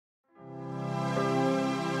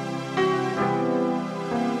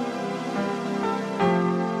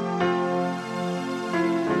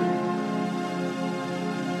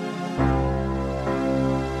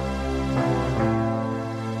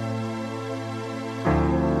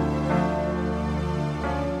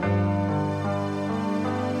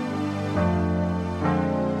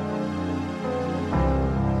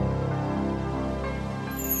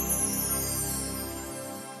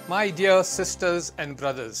My dear sisters and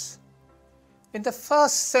brothers, in the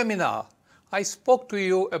first seminar, I spoke to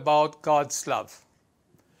you about God's love.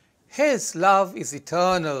 His love is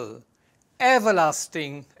eternal,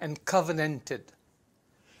 everlasting, and covenanted.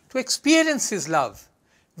 To experience His love,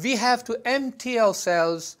 we have to empty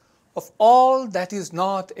ourselves of all that is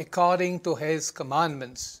not according to His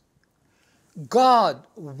commandments. God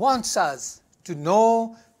wants us to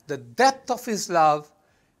know the depth of His love,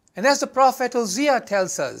 and as the prophet Hosea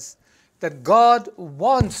tells us, that God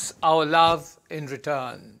wants our love in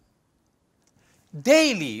return.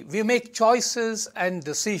 Daily we make choices and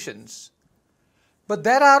decisions, but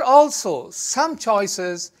there are also some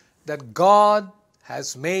choices that God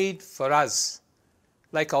has made for us,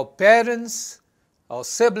 like our parents, our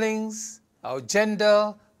siblings, our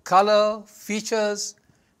gender, color, features,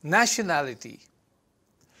 nationality.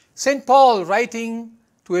 St. Paul, writing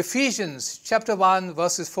to Ephesians chapter 1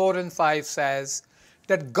 verses 4 and 5 says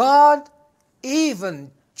that God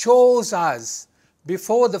even chose us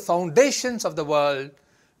before the foundations of the world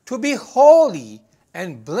to be holy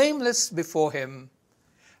and blameless before Him,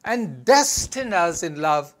 and destined us in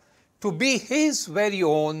love to be His very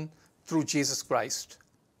own through Jesus Christ.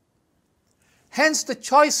 Hence, the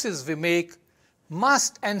choices we make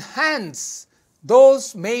must enhance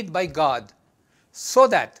those made by God, so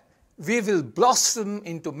that we will blossom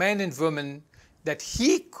into men and women that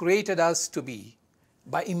He created us to be,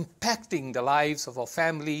 by impacting the lives of our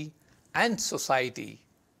family and society,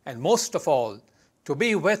 and most of all, to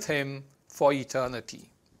be with Him for eternity.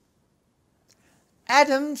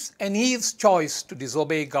 Adam's and Eve's choice to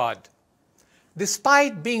disobey God,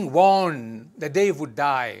 despite being warned that they would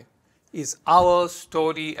die, is our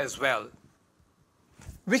story as well.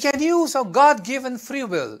 We can use our God-given free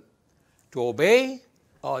will to obey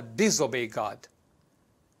or disobey God.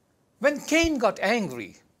 When Cain got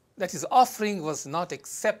angry that his offering was not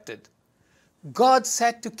accepted, God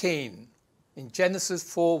said to Cain in Genesis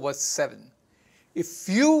 4 verse 7, "If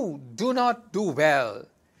you do not do well,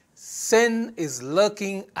 sin is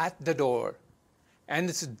lurking at the door, and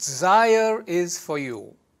its desire is for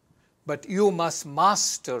you, but you must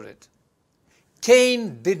master it."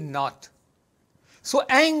 Cain did not. So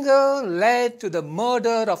anger led to the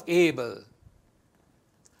murder of Abel.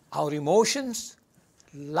 Our emotions,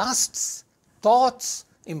 lusts, thoughts,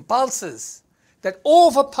 impulses that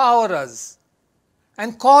overpower us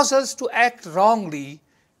and cause us to act wrongly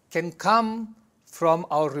can come from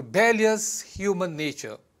our rebellious human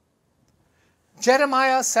nature.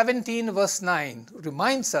 Jeremiah 17 verse 9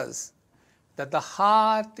 reminds us that the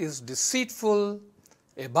heart is deceitful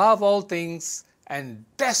above all things and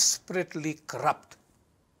desperately corrupt.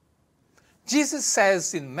 Jesus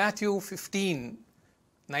says in Matthew 15,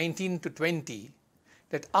 19 to 20,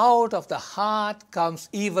 that out of the heart comes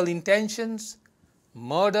evil intentions,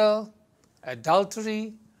 murder,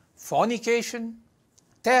 adultery, fornication,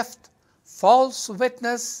 theft, false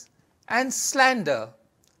witness, and slander,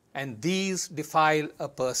 and these defile a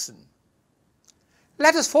person.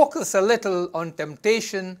 Let us focus a little on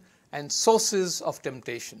temptation and sources of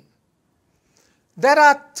temptation. There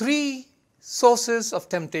are three sources of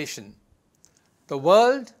temptation: the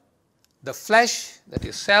world, the flesh, that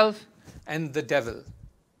is self, and the devil.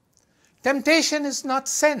 Temptation is not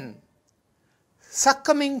sin.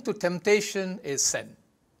 Succumbing to temptation is sin.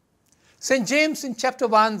 St. James in chapter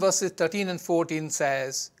 1 verses 13 and 14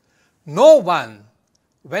 says, "No one,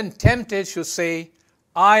 when tempted, should say,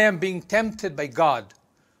 'I am being tempted by God,'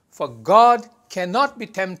 for God cannot be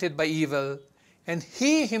tempted by evil, and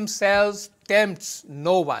He Himself tempts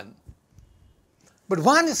no one. But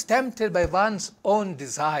one is tempted by one's own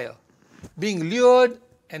desire, being lured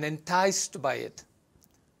and enticed by it.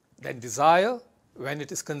 Then desire, when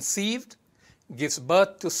it is conceived, gives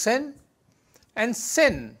birth to sin, and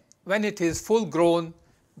sin, when it is full grown,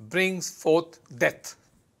 brings forth death.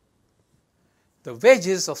 The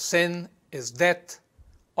wages of sin is death,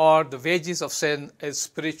 or the wages of sin is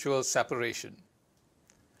spiritual separation."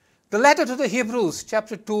 The letter to the Hebrews,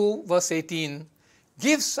 chapter 2, verse 18,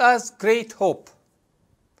 gives us great hope.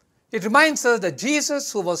 It reminds us that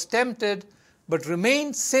Jesus, who was tempted but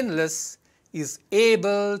remained sinless, is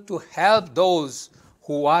able to help those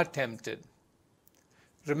who are tempted.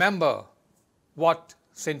 Remember what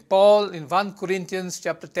St. Paul in 1 Corinthians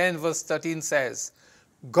chapter 10 verse 13 says,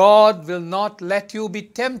 "God will not let you be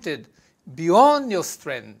tempted beyond your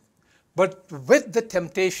strength, but with the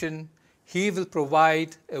temptation He will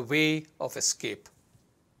provide a way of escape."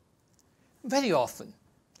 Very often,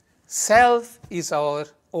 self is our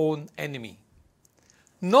own enemy.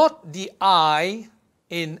 Not the I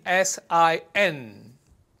in S-I-N.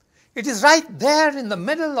 It is right there in the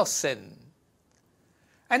middle of sin.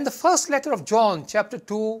 And the first letter of John, chapter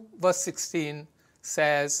 2, verse 16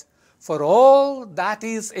 says, "For all that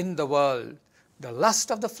is in the world, the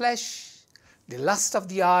lust of the flesh, the lust of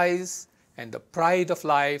the eyes, and the pride of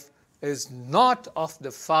life is not of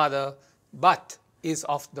the Father, but is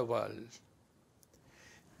of the world."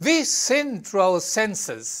 We sin through our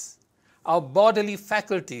senses, our bodily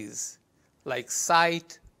faculties, like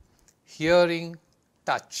sight, hearing,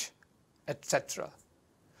 touch, etc.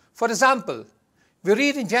 For example, we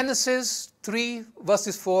read in Genesis 3,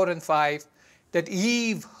 verses 4 and 5, that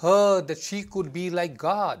Eve heard that she could be like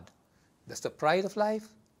God. That's the pride of life.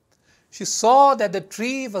 She saw that the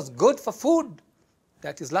tree was good for food.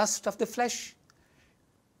 That is lust of the flesh.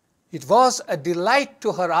 It was a delight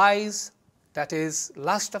to her eyes. That is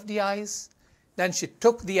lust of the eyes. Then she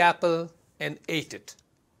took the apple and ate it.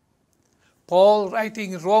 Paul,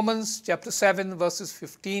 writing in Romans chapter 7, verses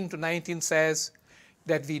 15 to 19 says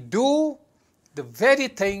that we do the very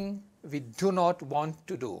thing we do not want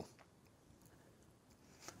to do.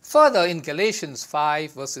 Further, in Galatians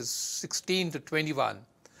 5, verses 16 to 21,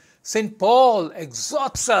 St. Paul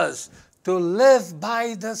exhorts us to live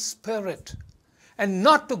by the Spirit and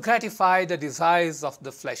not to gratify the desires of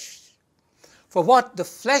the flesh. For what the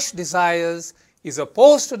flesh desires is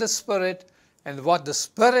opposed to the Spirit, and what the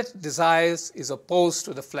Spirit desires is opposed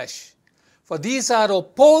to the flesh. For these are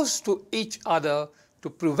opposed to each other to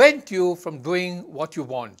prevent you from doing what you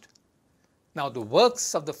want. Now the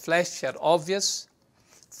works of the flesh are obvious: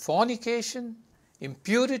 fornication,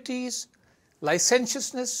 impurities,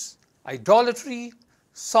 licentiousness, idolatry,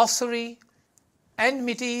 sorcery,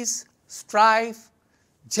 enmities, strife,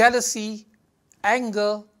 jealousy,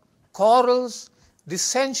 anger, quarrels,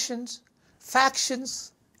 dissensions,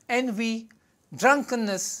 factions, envy,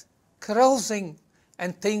 drunkenness, carousing,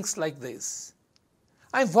 and things like this.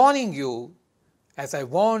 I'm warning you, as I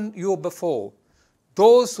warned you before,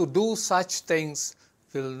 those who do such things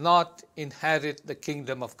will not inherit the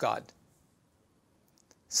kingdom of God.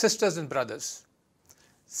 Sisters and brothers,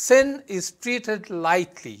 sin is treated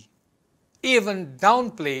lightly, even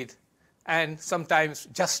downplayed, and sometimes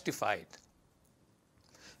justified.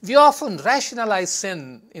 We often rationalize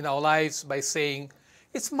sin in our lives by saying,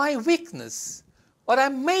 "It's my weakness," or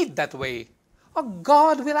 "I'm made that way," or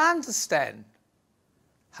 "God will understand."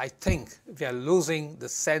 I think we are losing the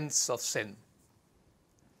sense of sin.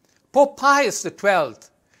 Pope Pius XII,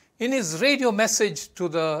 in his radio message to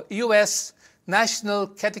the U.S. National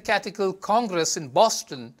Catechetical Congress in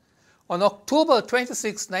Boston on October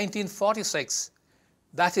 26, 1946,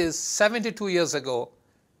 that is 72 years ago,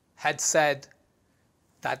 had said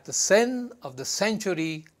that the sin of the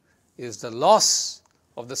century is the loss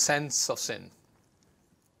of the sense of sin.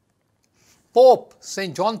 Pope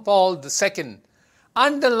St. John Paul II,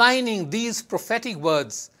 underlining these prophetic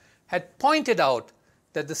words, had pointed out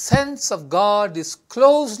that the sense of God is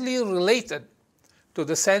closely related to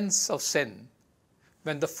the sense of sin.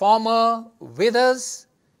 When the former withers,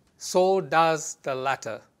 so does the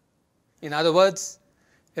latter. In other words,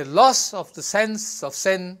 a loss of the sense of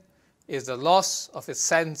sin is the loss of a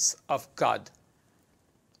sense of God.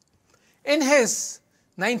 In his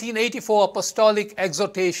 1984 apostolic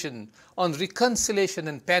exhortation on reconciliation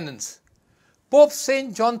and penance, Pope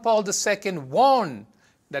St. John Paul II warned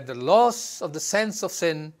that the loss of the sense of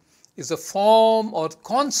sin is a form or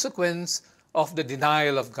consequence of the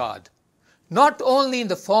denial of God, not only in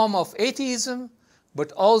the form of atheism,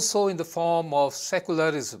 but also in the form of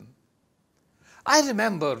secularism. I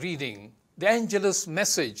remember reading the Angelus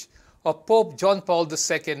message of Pope John Paul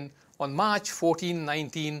II on March 14,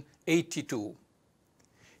 1982.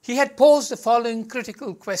 He had posed the following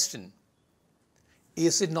critical question: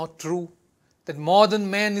 is it not true that modern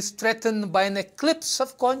man is threatened by an eclipse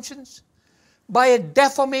of conscience, by a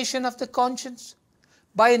deformation of the conscience,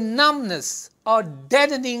 by a numbness or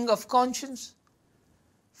deadening of conscience?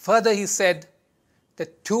 Further, he said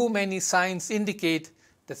that too many signs indicate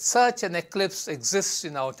that such an eclipse exists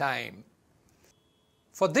in our time.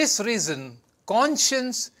 For this reason,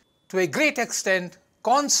 conscience, to a great extent,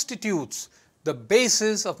 constitutes the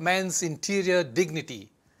basis of man's interior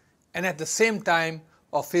dignity and at the same time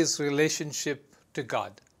of his relationship to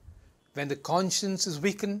God. When the conscience is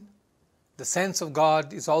weakened, the sense of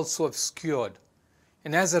God is also obscured,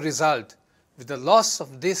 and as a result, with the loss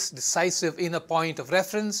of this decisive inner point of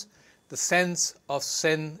reference, the sense of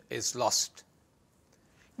sin is lost.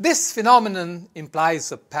 This phenomenon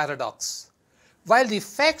implies a paradox. While the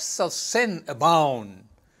effects of sin abound,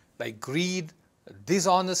 like greed,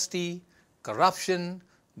 dishonesty, corruption,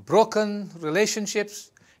 broken relationships,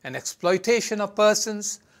 and exploitation of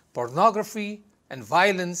persons, pornography, and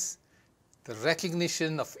violence, the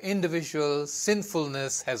recognition of individual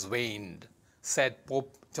sinfulness has waned, said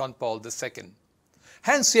Pope John Paul II.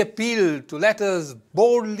 Hence he appealed to let us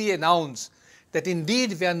boldly announce that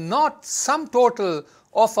indeed we are not sum total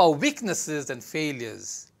of our weaknesses and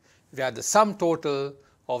failures. We are the sum total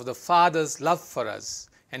of the Father's love for us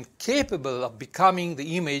and capable of becoming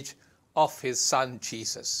the image of his Son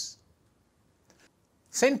Jesus.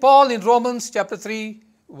 St. Paul in Romans chapter 3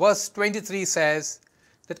 verse 23 says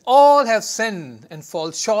that all have sinned and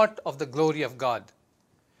fall short of the glory of God.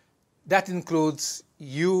 That includes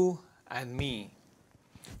you and me.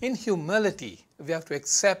 In humility, we have to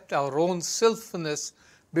accept our own sinfulness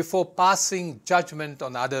before passing judgment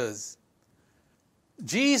on others.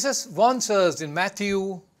 Jesus warns us in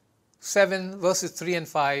Matthew 7 verses 3 and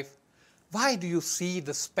 5, "Why do you see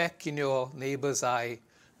the speck in your neighbor's eye,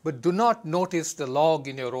 but do not notice the log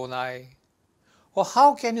in your own eye? Or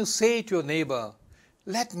how can you say to your neighbor,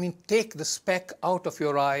 'Let me take the speck out of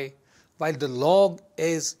your eye,' while the log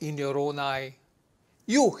is in your own eye?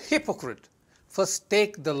 You hypocrite! First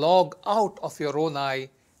take the log out of your own eye,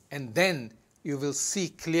 and then you will see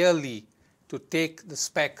clearly to take the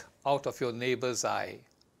speck out of your neighbor's eye."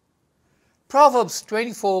 Proverbs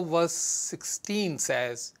 24 verse 16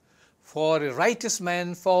 says, "For a righteous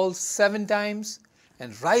man falls 7 times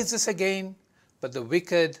and rises again, but the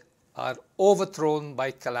wicked are overthrown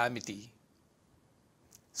by calamity."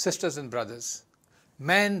 Sisters and brothers,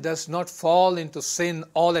 man does not fall into sin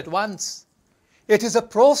all at once. It is a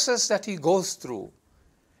process that he goes through.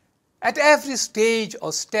 At every stage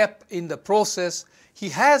or step in the process, he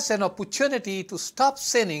has an opportunity to stop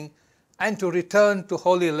sinning and to return to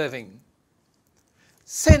holy living.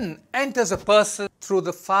 Sin enters a person through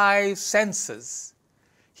the 5 senses.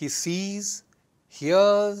 He sees,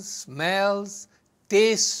 hears, smells,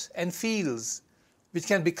 tastes, and feels, which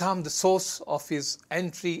can become the source of his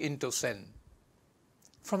entry into sin.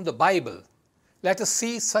 From the Bible, let us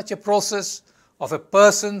see such a process of a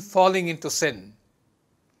person falling into sin.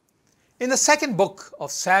 In the second book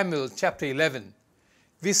of Samuel, chapter 11,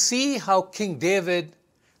 we see how King David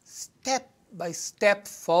step by step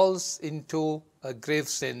falls into a grave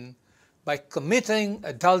sin by committing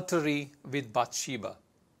adultery with Bathsheba.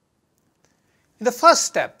 In the first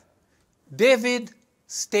step, David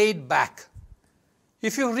stayed back.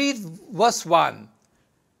 If you read verse 1,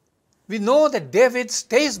 we know that David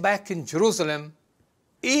stays back in Jerusalem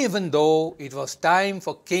even though it was time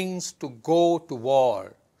for kings to go to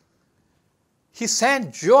war. He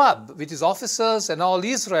sent Joab with his officers and all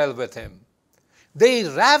Israel with him. They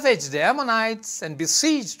ravaged the Ammonites and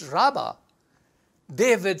besieged Rabbah.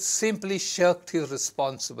 David simply shirked his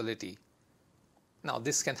responsibility. Now,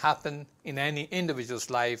 this can happen in any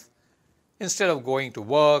individual's life. Instead of going to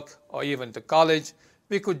work or even to college,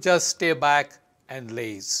 we could just stay back and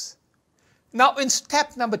laze. Now, in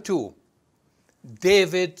step number 2,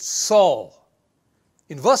 David saw.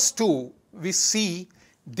 In verse 2, we see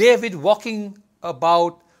David walking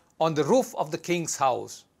about on the roof of the king's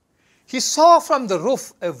house. He saw from the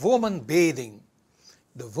roof a woman bathing.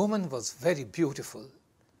 The woman was very beautiful.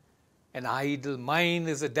 An idle mind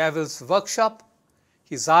is a devil's workshop.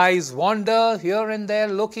 His eyes wander here and there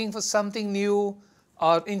looking for something new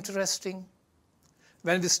or interesting.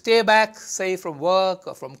 When we stay back, say from work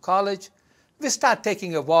or from college, we start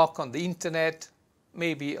taking a walk on the internet,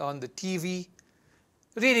 maybe on the TV,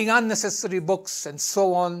 reading unnecessary books and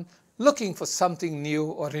so on, looking for something new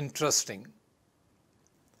or interesting.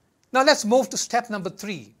 Now let's move to step number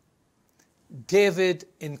 3. David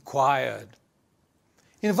inquired.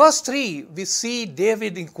 In verse 3, we see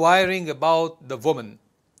David inquiring about the woman.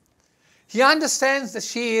 He understands that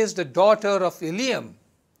she is the daughter of Eliam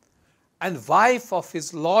and wife of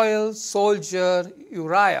his loyal soldier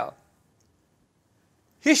Uriah.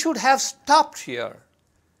 He should have stopped here,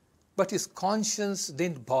 but his conscience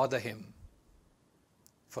didn't bother him.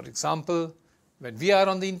 For example, when we are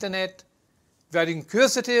on the internet, we are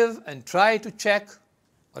inquisitive and try to check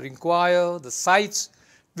or inquire the sites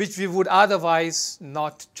which we would otherwise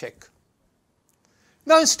not check.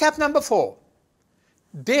 Now in step number 4,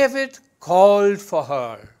 David called for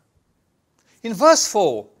her. In verse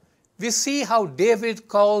 4, we see how David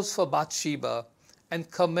calls for Bathsheba and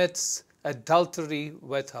commits adultery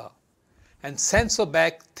with her and sends her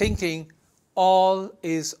back thinking all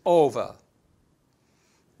is over.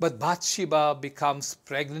 But Bathsheba becomes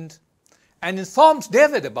pregnant and informs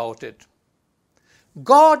David about it.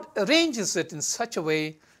 God arranges it in such a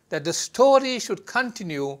way that the story should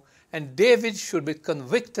continue and David should be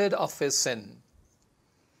convicted of his sin.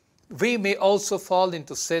 We may also fall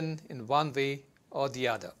into sin in one way or the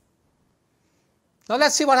other. Now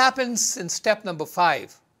let's see what happens in step number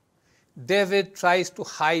 5. David tries to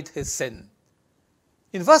hide his sin.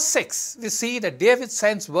 In verse 6, we see that David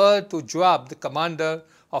sends word to Joab, the commander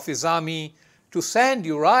of his army, to send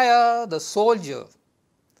Uriah the soldier.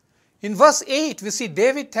 In verse 8, we see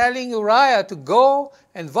David telling Uriah to go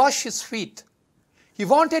and wash his feet. He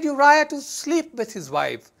wanted Uriah to sleep with his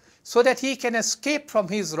wife so that he can escape from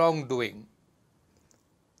his wrongdoing.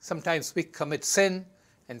 Sometimes we commit sin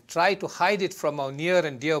and try to hide it from our near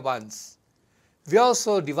and dear ones. We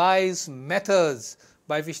also devise methods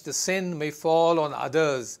by which the sin may fall on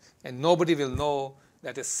others and nobody will know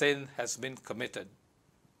that a sin has been committed.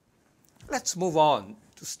 Let's move on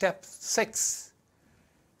to step 6.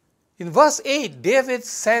 In verse 8, David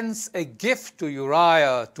sends a gift to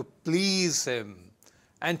Uriah to please him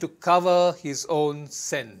and to cover his own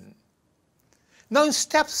sin. Now in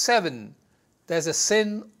step 7, there's a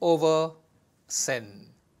sin over sin.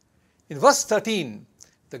 In verse 13,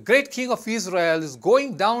 the great king of Israel is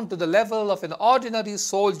going down to the level of an ordinary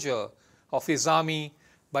soldier of his army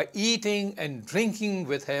by eating and drinking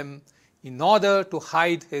with him in order to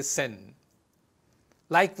hide his sin.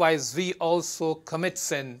 Likewise, we also commit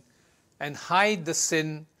sin and hide the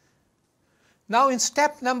sin. Now in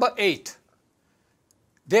step number 8,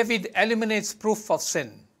 David eliminates proof of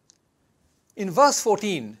sin. In verse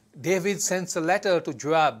 14, David sends a letter to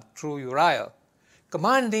Joab through Uriah,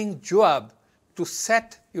 commanding Joab to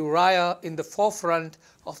set Uriah in the forefront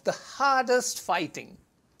of the hardest fighting.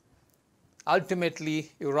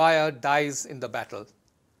 Ultimately, Uriah dies in the battle.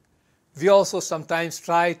 We also sometimes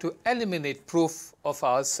try to eliminate proof of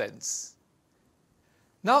our sins.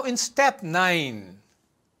 Now in step 9,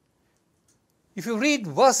 if you read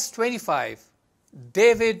verse 25,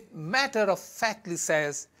 David matter-of-factly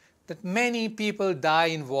says that many people die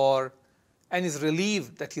in war and is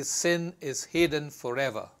relieved that his sin is hidden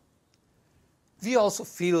forever. We also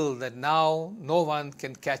feel that now no one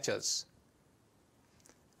can catch us.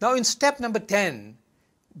 Now in step number 10,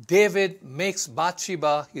 David makes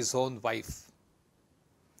Bathsheba his own wife.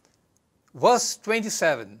 Verse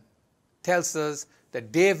 27 tells us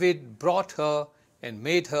that David brought her and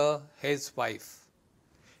made her his wife.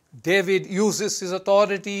 David uses his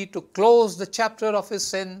authority to close the chapter of his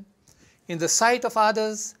sin in the sight of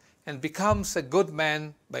others and becomes a good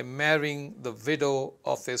man by marrying the widow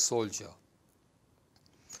of a soldier.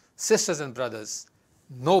 Sisters and brothers,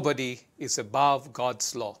 nobody is above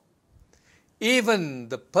God's law. Even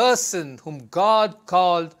the person whom God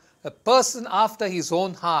called a person after his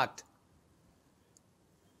own heart.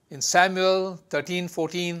 In Samuel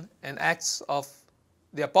 13:14 and Acts of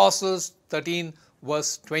the Apostles 13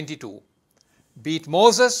 verse 22. Be it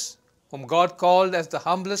Moses, whom God called as the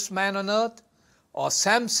humblest man on earth, or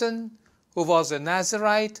Samson, who was a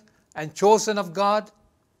Nazirite and chosen of God,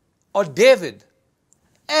 or David,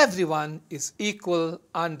 everyone is equal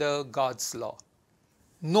under God's law.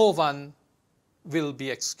 No one will be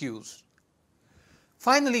excused.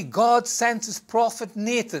 Finally, God sends his prophet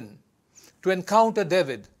Nathan to encounter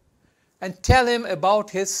David and tell him about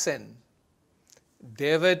his sin.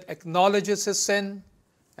 David acknowledges his sin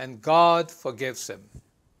and God forgives him.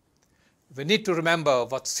 We need to remember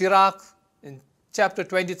what Sirach in chapter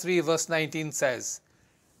 23 verse 19 says.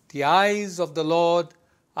 The eyes of the Lord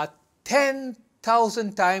are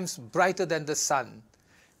 10,000 times brighter than the sun.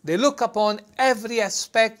 They look upon every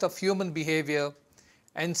aspect of human behavior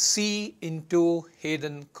and see into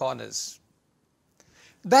hidden corners.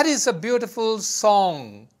 That is a beautiful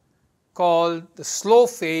song called The Slow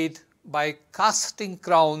Fade by Casting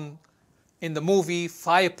Crown in the movie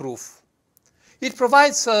Fireproof. It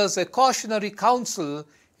provides us a cautionary counsel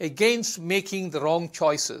against making the wrong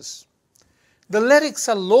choices. The lyrics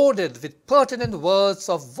are loaded with pertinent words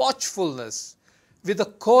of watchfulness, with the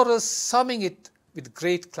chorus summing it with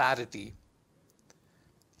great clarity.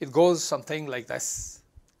 It goes something like this.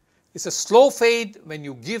 It's a slow fade when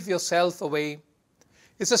you give yourself away.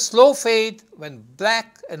 It's a slow fade when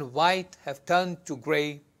black and white have turned to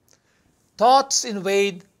gray. Thoughts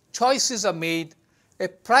invade, choices are made, a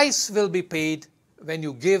price will be paid when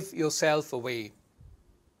you give yourself away.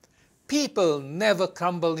 People never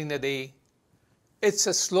crumble in a day. It's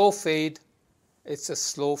a slow fade, it's a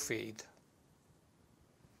slow fade.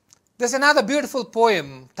 There's another beautiful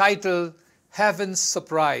poem titled Heaven's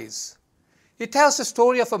Surprise. It tells the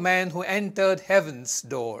story of a man who entered heaven's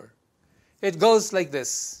door. It goes like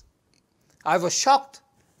this. I was shocked,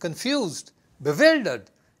 confused, bewildered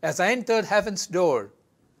as I entered heaven's door,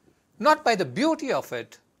 not by the beauty of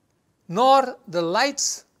it, nor the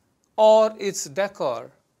lights or its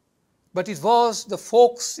decor, but it was the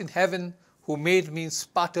folks in heaven who made me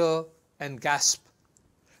sputter and gasp.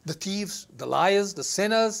 The thieves, the liars, the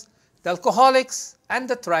sinners, the alcoholics and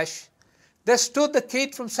the trash, There stood the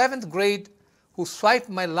kid from 7th grade who swiped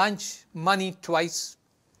my lunch money twice.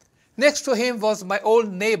 Next to him was my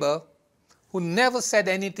old neighbor who never said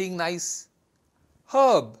anything nice.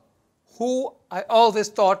 Herb, who I always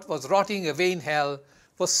thought was rotting away in hell,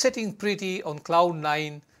 was sitting pretty on cloud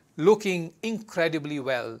 9, looking incredibly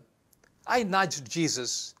well. I nudged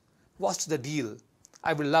Jesus. What's the deal?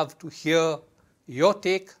 I would love to hear your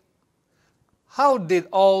take. How did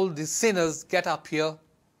all these sinners get up here?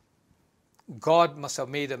 God must have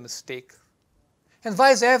made a mistake. And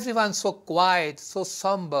why is everyone so quiet, so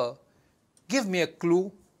somber? Give me a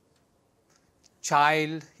clue.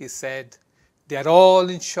 Child, he said, they are all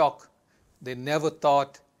in shock. They never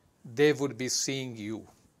thought they would be seeing you.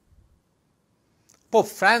 Pope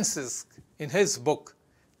Francis, in his book,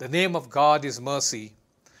 The Name of God is Mercy,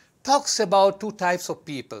 talks about two types of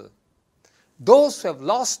people. Those who have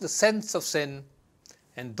lost the sense of sin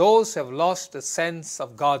and those who have lost the sense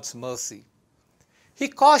of God's mercy. He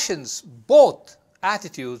cautions both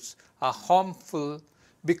attitudes are harmful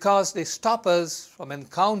because they stop us from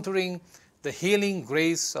encountering the healing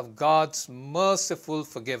grace of God's merciful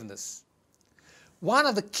forgiveness. One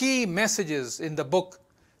of the key messages in the book,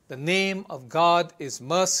 The Name of God is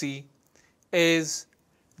Mercy, is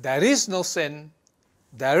there is no sin,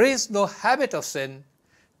 there is no habit of sin,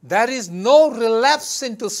 there is no relapse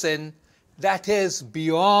into sin that is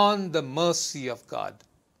beyond the mercy of God.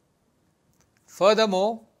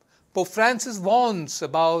 Furthermore, Pope Francis warns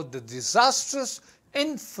about the disastrous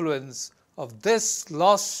influence of this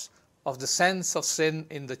loss of the sense of sin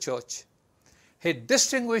in the church. He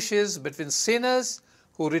distinguishes between sinners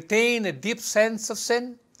who retain a deep sense of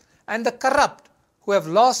sin and the corrupt who have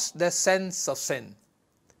lost their sense of sin.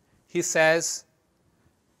 He says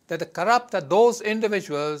that the corrupt are those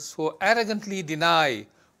individuals who arrogantly deny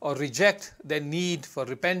or reject their need for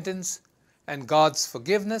repentance and God's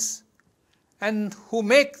forgiveness, and who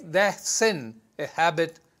make their sin a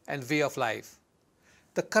habit and way of life.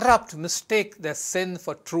 The corrupt mistake their sin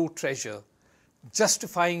for true treasure,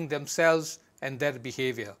 justifying themselves and their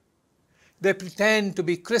behavior. They pretend to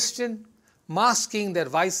be Christian, masking their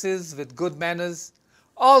vices with good manners,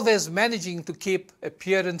 always managing to keep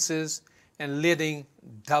appearances and leading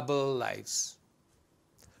double lives.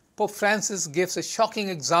 Pope Francis gives a shocking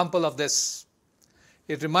example of this.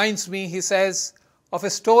 It reminds me, he says, of a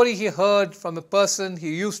story he heard from a person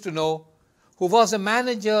he used to know who was a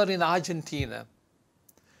manager in Argentina.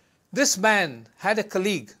 This man had a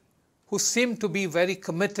colleague who seemed to be very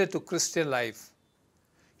committed to Christian life.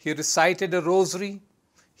 He recited a rosary,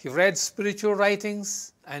 he read spiritual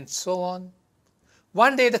writings, and so on.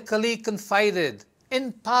 One day the colleague confided,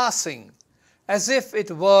 in passing, as if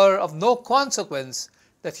it were of no consequence,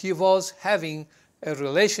 that he was having a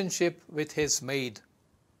relationship with his maid.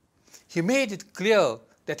 He made it clear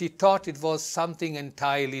that he thought it was something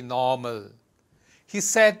entirely normal. He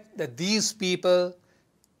said that these people,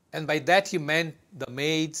 and by that he meant the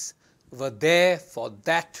maids, were there for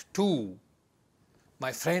that too.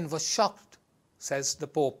 My friend was shocked, says the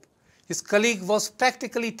Pope. His colleague was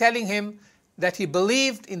practically telling him that he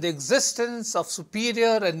believed in the existence of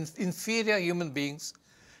superior and inferior human beings,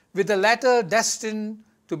 with the latter destined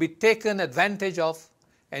to be taken advantage of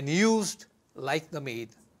and used like the maid.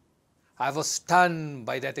 I was stunned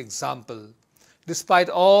by that example. Despite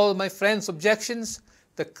all my friend's objections,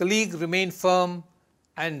 the colleague remained firm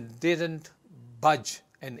and didn't budge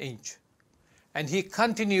an inch. And he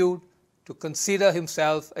continued to consider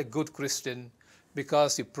himself a good Christian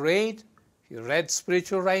because he prayed, he read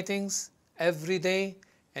spiritual writings every day,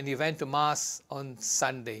 and he went to Mass on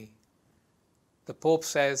Sunday. The Pope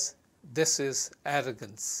says this is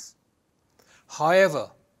arrogance. However,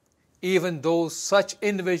 even though such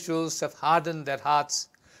individuals have hardened their hearts,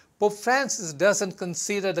 Pope Francis doesn't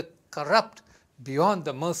consider the corrupt beyond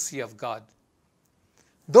the mercy of God.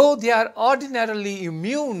 Though they are ordinarily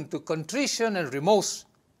immune to contrition and remorse,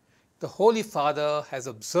 the Holy Father has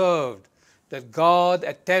observed that God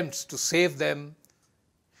attempts to save them.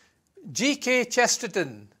 G.K.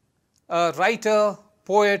 Chesterton, a writer,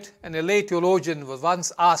 poet, and a lay theologian, was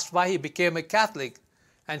once asked why he became a Catholic,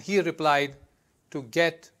 and he replied, "To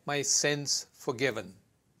get my sins forgiven."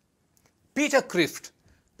 Peter Kreeft,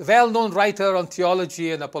 the well-known writer on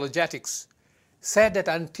theology and apologetics, said that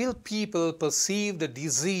until people perceive the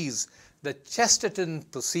disease that Chesterton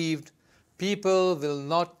perceived, people will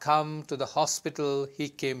not come to the hospital he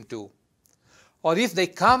came to. Or if they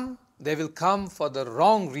come, they will come for the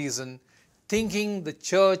wrong reason, thinking the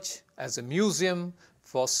church as a museum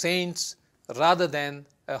for saints rather than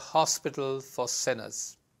a hospital for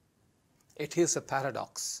sinners. It is a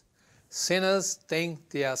paradox. Sinners think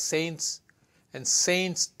they are saints, and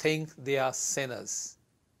saints think they are sinners.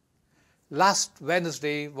 Last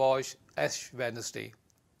Wednesday was Ash Wednesday.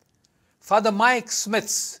 Father Mike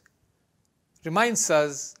Smith reminds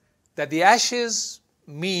us that the ashes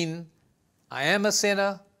mean I am a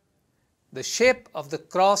sinner. The shape of the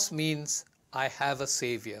cross means I have a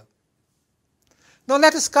Savior. Now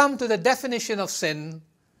let us come to the definition of sin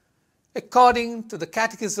according to the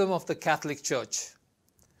Catechism of the Catholic Church.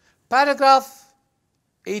 Paragraph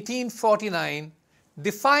 1849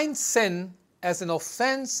 defines sin as an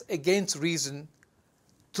offense against reason,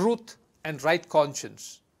 truth, and right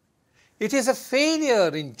conscience. It is a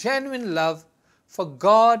failure in genuine love for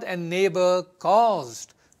God and neighbor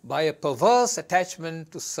caused by a perverse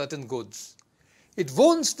attachment to certain goods. It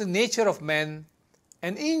wounds the nature of man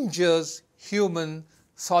and injures human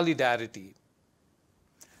solidarity.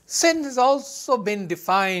 Sin has also been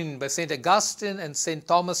defined by St. Augustine and St.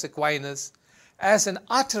 Thomas Aquinas as an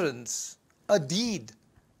utterance, a deed,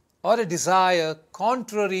 or a desire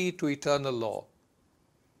contrary to eternal law.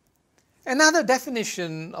 Another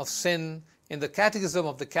definition of sin in the Catechism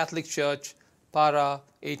of the Catholic Church, para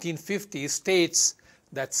 1850, states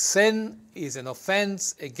that sin is an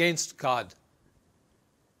offense against God.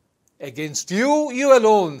 Against you, you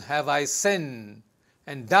alone have I sinned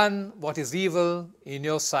and done what is evil in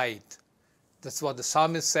your sight. That's what the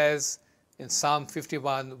psalmist says in Psalm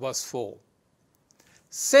 51 verse 4.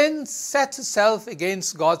 Sin sets itself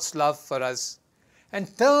against God's love for us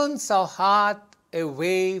and turns our heart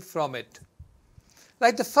away from it.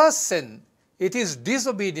 Like the first sin, it is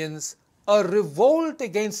disobedience, a revolt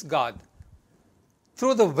against God.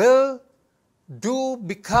 Through the will, do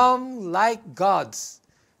become like gods,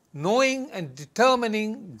 knowing and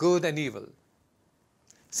determining good and evil.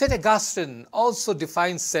 St. Augustine also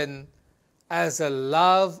defines sin as a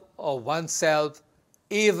love of oneself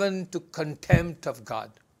even to contempt of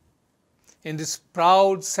God. In this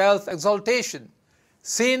proud self-exaltation,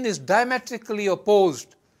 sin is diametrically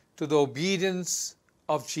opposed to the obedience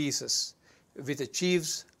of Jesus, which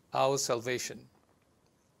achieves our salvation.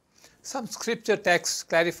 Some scripture texts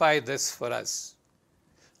clarify this for us.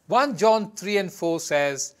 1 John 3 and 4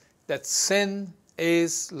 says that sin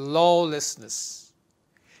is lawlessness.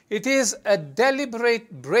 It is a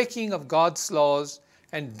deliberate breaking of God's laws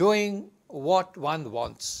and doing what one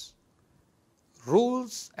wants.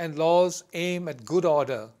 Rules and laws aim at good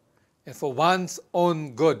order and for one's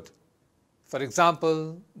own good. For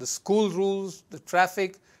example, the school rules, the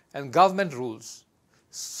traffic and government rules.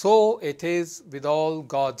 So it is with all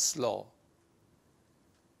God's law.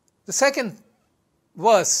 The second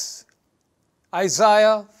verse,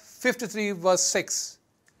 Isaiah 53 verse 6.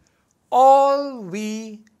 All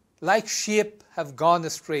we like sheep have gone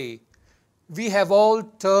astray. We have all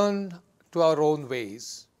turned to our own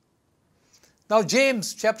ways. Now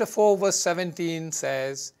James chapter 4 verse 17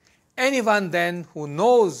 says, anyone then who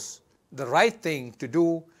knows the right thing to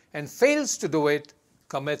do and fails to do it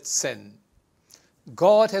commits sin.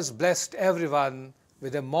 God has blessed everyone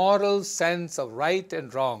with a moral sense of right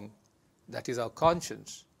and wrong, that is our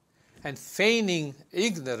conscience, and feigning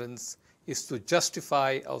ignorance is to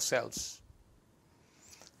justify ourselves.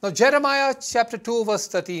 Now Jeremiah chapter 2 verse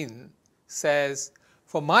 13 says,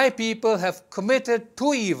 for my people have committed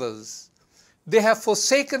two evils. They have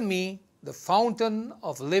forsaken me, the fountain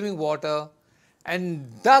of living water,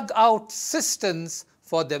 and dug out cisterns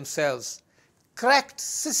for themselves, cracked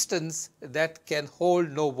cisterns that can hold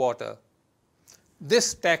no water.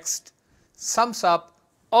 This text sums up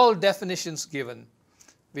all definitions given.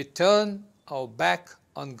 We turn our back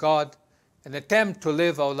on God and attempt to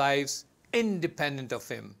live our lives independent of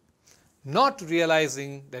Him, not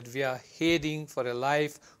realizing that we are heading for a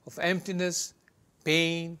life of emptiness,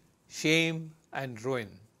 pain, shame, and ruin.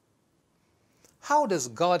 How does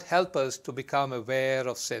God help us to become aware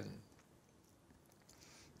of sin?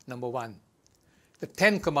 Number 1, the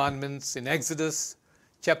 10 Commandments in Exodus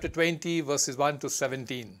chapter 20 verses 1 to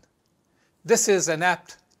 17. This is an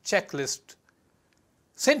apt checklist.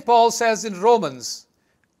 St. Paul says in Romans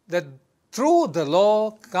that through the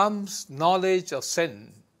law comes knowledge of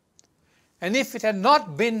sin. And if it had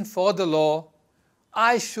not been for the law,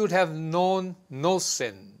 I should have known no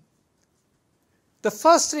sin. The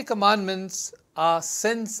first 3 commandments are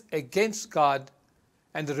sins against God,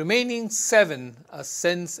 and the remaining 7 are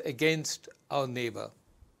sins against our neighbor.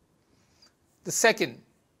 The second,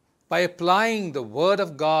 by applying the Word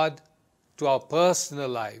of God to our personal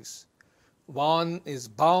lives, one is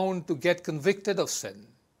bound to get convicted of sin.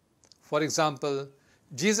 For example,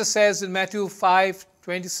 Jesus says in Matthew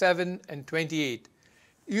 5:27 and 28,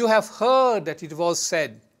 you have heard that it was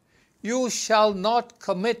said, you shall not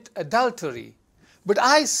commit adultery. But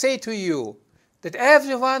I say to you that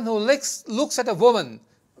everyone who looks at a woman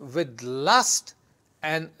with lust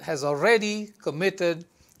and has already committed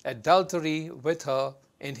adultery with her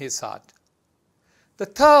in his heart. The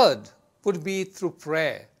third would be through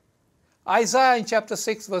prayer. Isaiah in chapter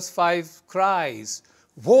 6 verse 5 cries,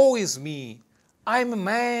 "Woe is me! I am a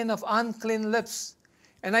man of unclean lips,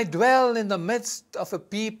 and I dwell in the midst of a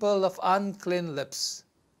people of unclean lips."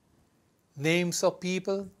 Names of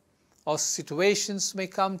people or situations may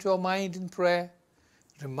come to our mind in prayer,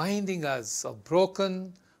 reminding us of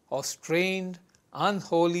broken or strained,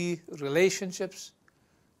 unholy relationships,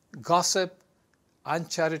 gossip,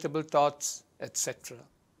 uncharitable thoughts, etc.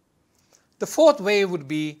 The fourth way would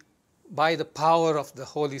be by the power of the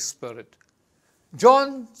Holy Spirit.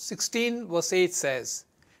 John 16 verse 8 says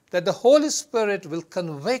that the Holy Spirit will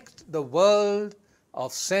convict the world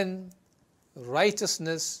of sin,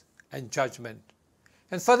 righteousness, and judgment.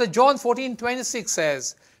 And further, John 14:26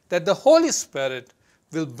 says that the Holy Spirit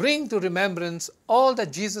will bring to remembrance all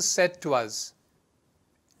that Jesus said to us.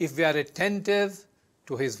 If we are attentive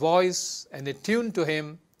to his voice and attuned to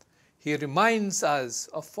him, he reminds us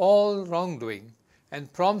of all wrongdoing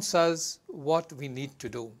and prompts us what we need to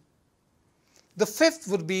do. The fifth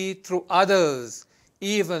would be through others,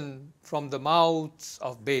 even from the mouths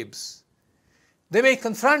of babes. They may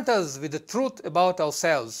confront us with the truth about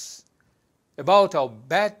ourselves, about our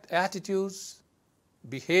bad attitudes,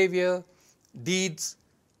 behavior, deeds,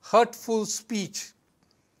 hurtful speech.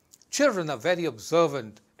 Children are very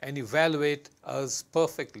observant and evaluate us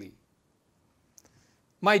perfectly.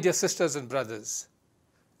 My dear sisters and brothers,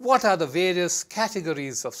 what are the various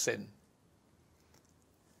categories of sin?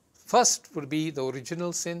 First would be the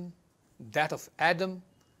original sin, that of Adam,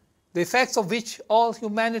 the effects of which all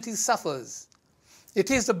humanity suffers. It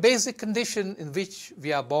is the basic condition in which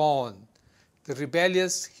we are born, the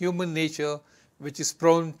rebellious human nature which is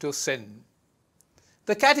prone to sin.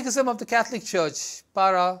 The Catechism of the Catholic Church,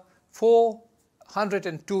 para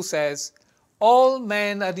 402 says, all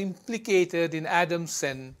men are implicated in Adam's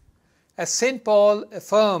sin, as St. Paul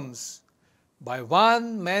affirms, by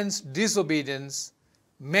one man's disobedience,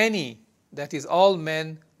 many, that is all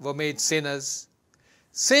men, were made sinners.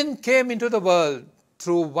 Sin came into the world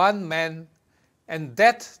through one man, and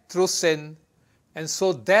death through sin, and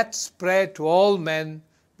so death spread to all men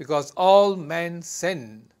because all men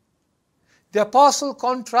sinned. The apostle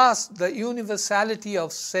contrasts the universality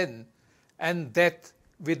of sin and death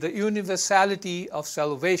with the universality of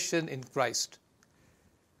salvation in Christ.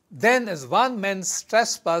 Then, as one man's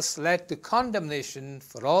trespass led to condemnation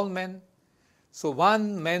for all men, so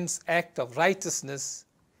one man's act of righteousness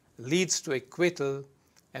leads to acquittal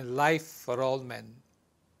and life for all men.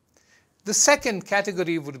 The second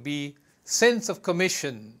category would be sins of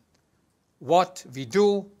commission, what we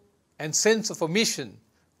do, and sins of omission,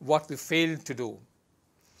 what we fail to do.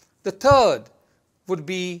 The third would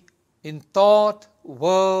be in thought,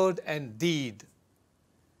 word, and deed.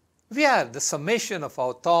 We are the summation of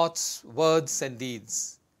our thoughts, words, and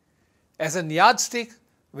deeds. As a yardstick,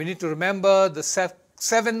 we need to remember the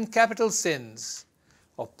 7 capital sins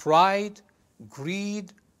of pride,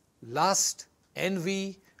 greed, lust,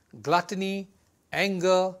 envy, gluttony,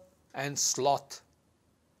 anger, and sloth,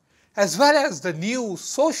 as well as the new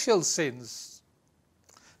social sins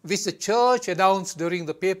which the Church announced during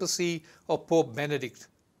the papacy of Pope Benedict.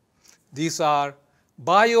 These are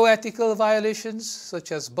bioethical violations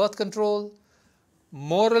such as birth control,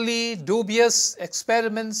 morally dubious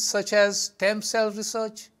experiments such as stem cell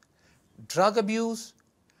research, drug abuse,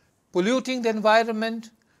 polluting the environment,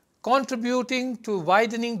 contributing to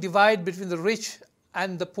widening divide between the rich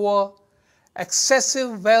and the poor,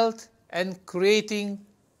 excessive wealth, and creating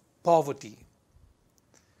poverty.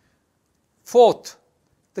 Fourth,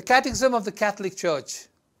 the Catechism of the Catholic Church,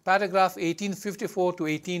 paragraph 1854 to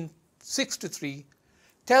 1863,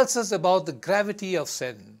 tells us about the gravity of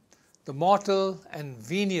sin, the mortal and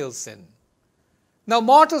venial sin. Now,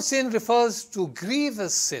 mortal sin refers to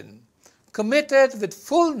grievous sin committed with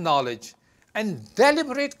full knowledge and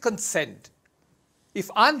deliberate consent. If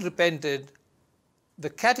unrepented, the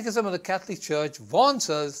Catechism of the Catholic Church warns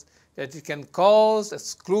us that it can cause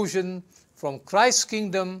exclusion from Christ's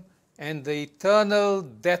kingdom and the eternal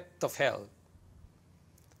death of hell.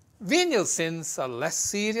 Venial sins are less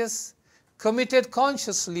serious, committed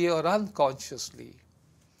consciously or unconsciously.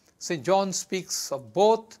 St. John speaks of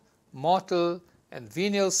both mortal and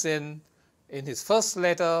venial sin in his first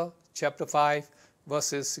letter, chapter 5,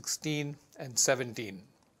 verses 16 and 17.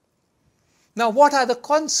 Now, what are the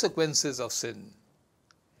consequences of sin?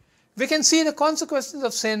 We can see the consequences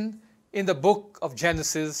of sin in the book of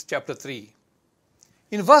Genesis, chapter 3.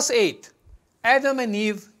 In verse 8, Adam and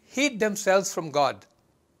Eve hid themselves from God.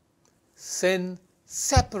 Sin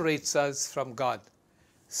separates us from God.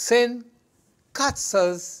 Sin cuts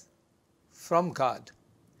us from God.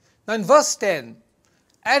 Now in verse 10,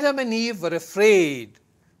 Adam and Eve were afraid.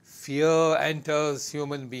 Fear enters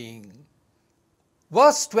human being.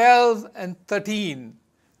 Verse 12 and 13,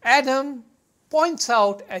 Adam points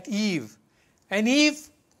out at Eve, and Eve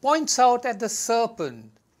points out at the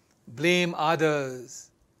serpent. Blame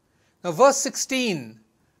others. Now verse 16,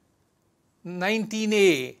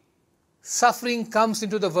 19a, suffering comes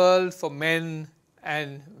into the world for men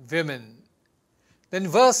and women. Then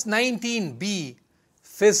verse 19b,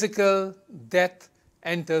 physical death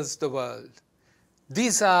enters the world.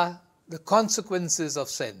 These are the consequences of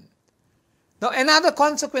sin. Now another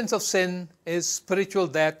consequence of sin is spiritual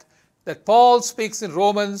death that Paul speaks in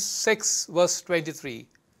Romans 6 verse 23.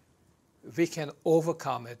 We can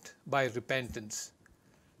overcome it by repentance.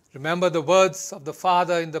 Remember the words of the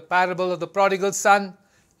father in the parable of the prodigal son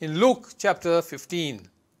in Luke chapter 15.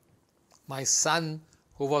 My son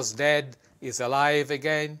who was dead is alive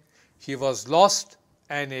again. He was lost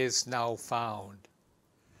and is now found.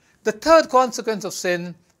 The third consequence of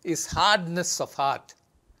sin is hardness of heart.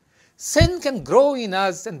 Sin can grow in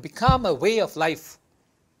us and become a way of life.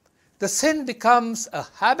 The sin becomes a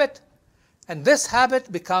habit, and this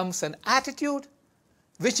habit becomes an attitude,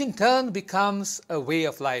 which in turn becomes a way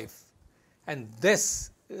of life. And this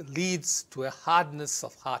leads to a hardness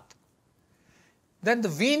of heart. Then the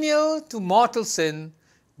venial to mortal sin,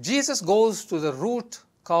 Jesus goes to the root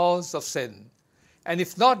cause of sin, and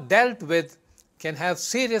if not dealt with, can have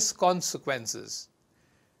serious consequences.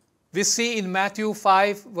 We see in Matthew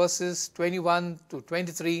 5 verses 21 to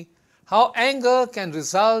 23 how anger can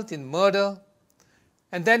result in murder.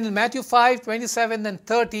 And then in Matthew 5, 27 and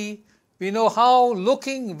 30, we know how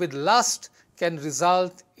looking with lust can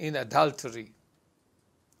result in adultery.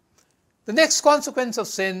 The next consequence of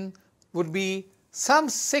sin would be some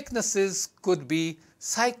sicknesses could be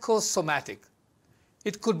psychosomatic.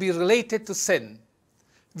 It could be related to sin.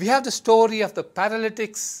 We have the story of the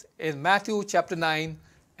paralytics in Matthew chapter 9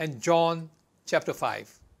 and John chapter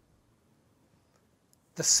 5.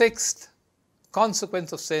 The sixth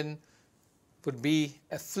consequence of sin would be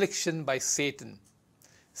affliction by Satan.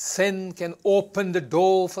 Sin can open the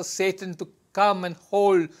door for Satan to come and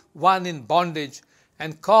hold one in bondage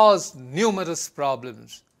and cause numerous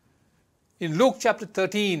problems. In Luke chapter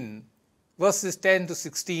 13, verses 10 to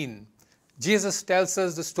 16, Jesus tells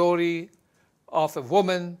us the story of a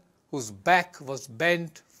woman whose back was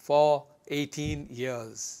bent for 18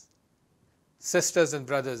 years. Sisters and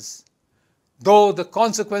brothers, though the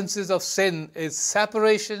consequences of sin is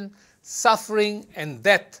separation, suffering, and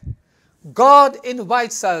death, God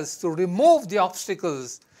invites us to remove the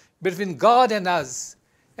obstacles between God and us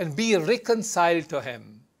and be reconciled to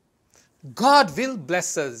Him. God will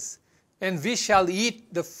bless us, and we shall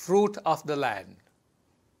eat the fruit of the land.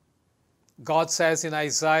 God says in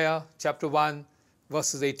Isaiah chapter 1,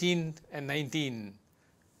 verses 18 and 19,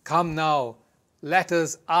 "Come now, let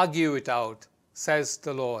us argue it out, says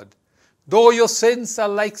the Lord. Though your sins are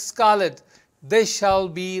like scarlet, they shall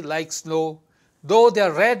be like snow. Though they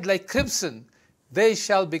are red like crimson, they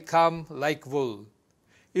shall become like wool.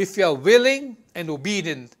 If you are willing and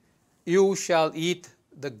obedient, you shall eat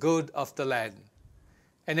the good of the land."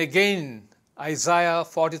 And again, Isaiah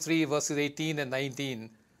 43 verses 18 and 19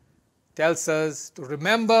 tells us to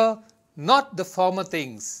remember not the former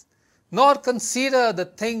things, nor consider the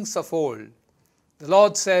things of old. The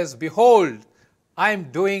Lord says, "Behold, I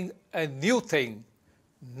am doing a new thing.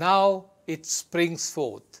 Now it springs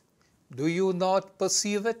forth. Do you not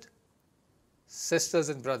perceive it?" Sisters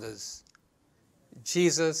and brothers,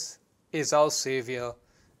 Jesus is our Savior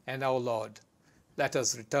and our Lord. Let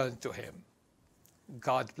us return to Him.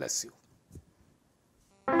 God bless you.